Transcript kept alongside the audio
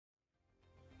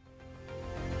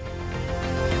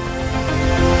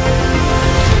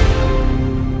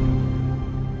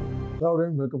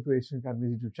and welcome to Asian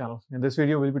Academy's YouTube channel. In this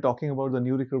video, we'll be talking about the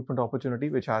new recruitment opportunity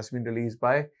which has been released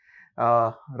by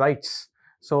RITES.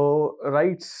 So,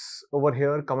 RITES over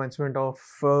here, commencement of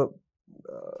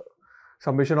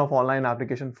submission of online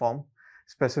application form,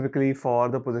 specifically for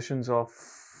the positions of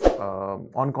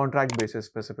on contract basis,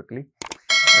 specifically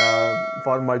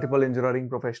for multiple engineering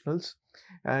professionals.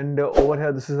 And over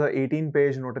here, this is a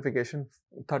 18-page notification.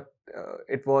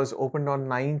 It was opened on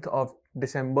 9th of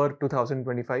December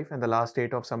 2025, and the last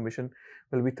date of submission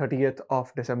will be 30th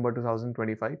of December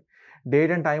 2025.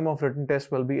 Date and time of written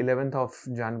test will be 11th of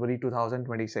January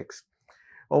 2026.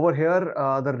 Over here,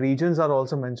 the regions are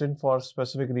also mentioned. For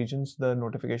specific regions, the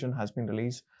notification has been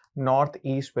released: North,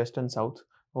 East, West, and South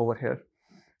over here.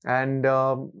 And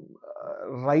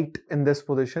right in this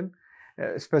position,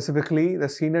 specifically the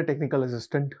senior technical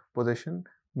assistant position,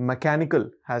 mechanical,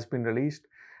 has been released,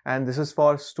 and this is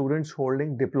for students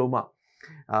holding diploma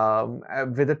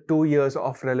with 2 years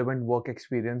of relevant work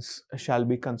experience shall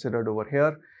be considered over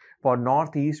here for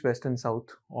North, East, West, and South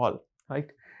all, right?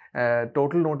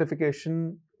 Total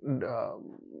notification,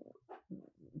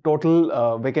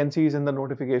 total vacancies in the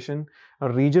notification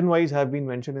region wise have been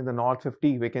mentioned. In the North,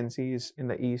 50 vacancies; in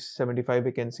the East, 75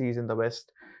 vacancies; in the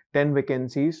West, 10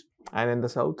 vacancies; and in the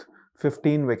South,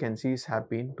 15 vacancies have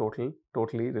been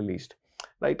totally released,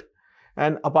 right?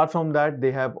 And apart from that,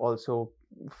 they have also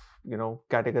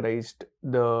categorized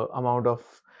the amount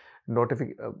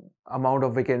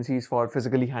of vacancies for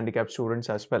physically handicapped students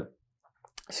as well.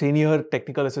 Senior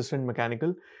technical assistant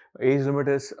mechanical, age limit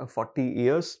is 40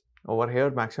 years over here,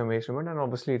 maximum age limit, and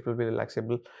obviously it will be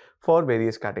relaxable for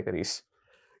various categories.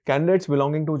 Candidates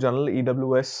belonging to general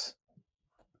EWS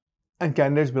and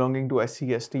candidates belonging to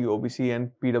SC, ST, OBC,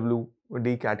 and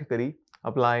PWD category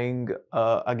applying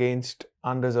against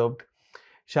unreserved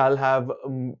shall have a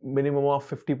minimum of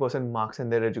 50% marks in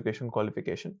their education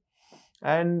qualification,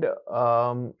 and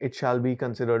it shall be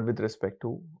considered with respect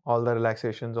to all the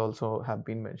relaxations also have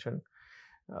been mentioned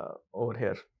over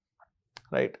here,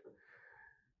 right?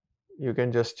 You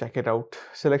can just check it out.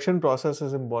 Selection process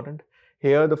is important.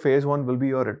 Here the phase 1 will be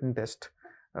your written test,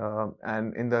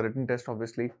 and in the written test,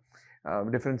 obviously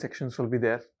different sections will be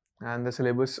there, and the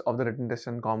syllabus of the written test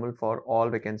is common for all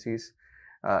vacancies,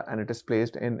 and it is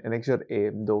placed in Annexure A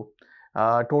though.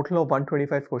 Total of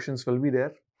 125 questions will be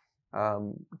there,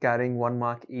 carrying 1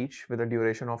 mark each, with a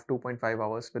duration of 2.5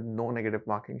 hours, with no negative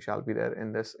marking shall be there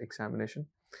in this examination.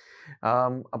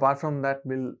 Apart from that,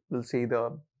 we'll see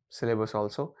the syllabus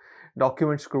also.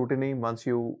 Document scrutiny: once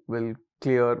you will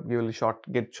clear, you will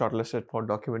get shortlisted for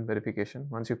document verification.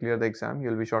 Once you clear the exam, you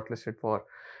will be shortlisted for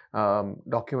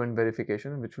document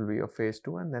verification, which will be a phase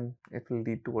 2, and then it will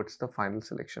lead towards the final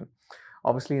selection.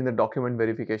 Obviously, in the document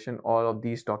verification, all of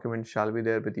these documents shall be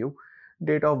there with you: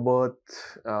 date of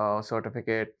birth,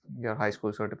 certificate, your high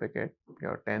school certificate,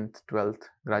 your 10th, 12th,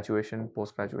 graduation,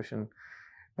 post-graduation,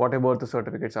 whatever the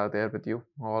certificates are there with you,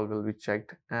 all will be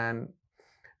checked, and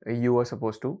you are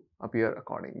supposed to appear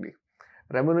accordingly.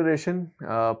 Remuneration,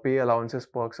 pay, allowances,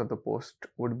 perks of the post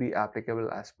would be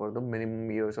applicable as per the minimum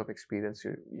years of experience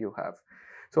you have.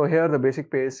 So here the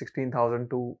basic pay is 16,000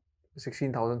 to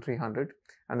 16,300,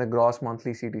 and the gross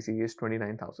monthly CTC is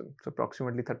 29,000. So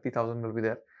approximately 30,000 will be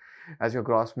there as your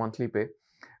gross monthly pay.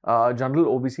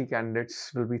 General OBC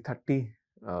candidates will be 30,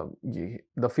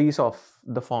 the fees of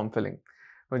the form filling.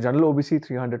 For general OBC,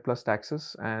 300 plus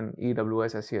taxes, and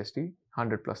EWS, SC, ST,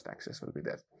 100 plus taxes will be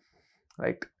there,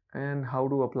 right? And how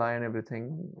to apply and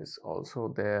everything is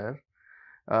also there.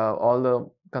 All the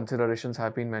considerations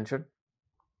have been mentioned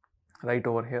right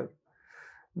over here.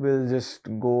 We'll just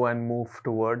go and move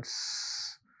towards,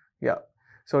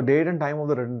 so date and time of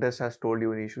the written test, as told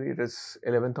you initially, it is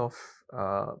 11th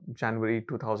of January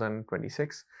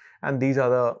 2026, and these are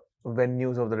the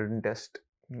venues of the written test: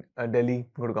 Delhi,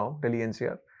 Gurgaon, Delhi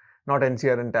NCR, not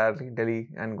NCR entirely, Delhi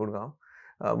and Gurgaon,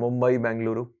 Mumbai,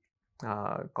 Bengaluru,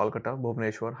 Kolkata,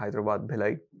 Bhubaneswar, Hyderabad,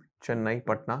 Bhilai, Chennai,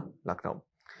 Patna, Lucknow.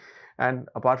 And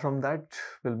apart from that,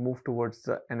 we'll move towards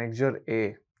the Annexure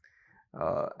A,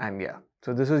 and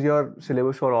so this is your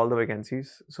syllabus for all the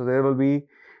vacancies. So there will be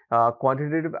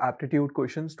quantitative aptitude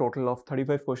questions, total of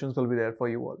 35 questions will be there for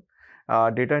you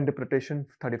all. Data interpretation,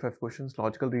 35 questions,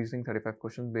 logical reasoning, 35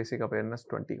 questions, basic awareness,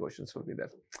 20 questions will be there.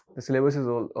 The syllabus is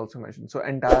also mentioned. So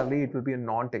entirely it will be a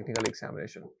non-technical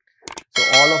examination. So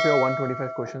all of your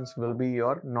 125 questions will be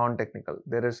your non-technical.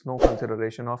 There is no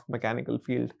consideration of mechanical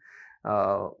field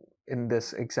in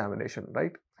this examination,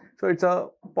 right? So it's a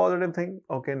positive thing.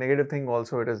 Okay, negative thing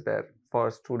also it is there for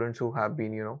students who have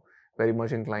been, very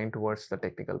much inclined towards the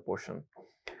technical portion.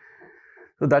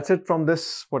 So that's it from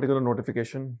this particular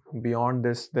notification. Beyond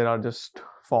this, there are just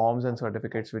forms and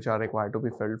certificates which are required to be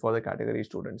filled for the category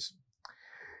students.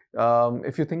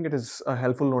 If you think it is a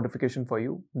helpful notification for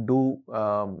you, do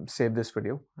save this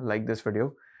video, like this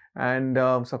video, and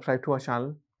subscribe to our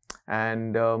channel,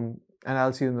 and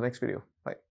I'll see you in the next video.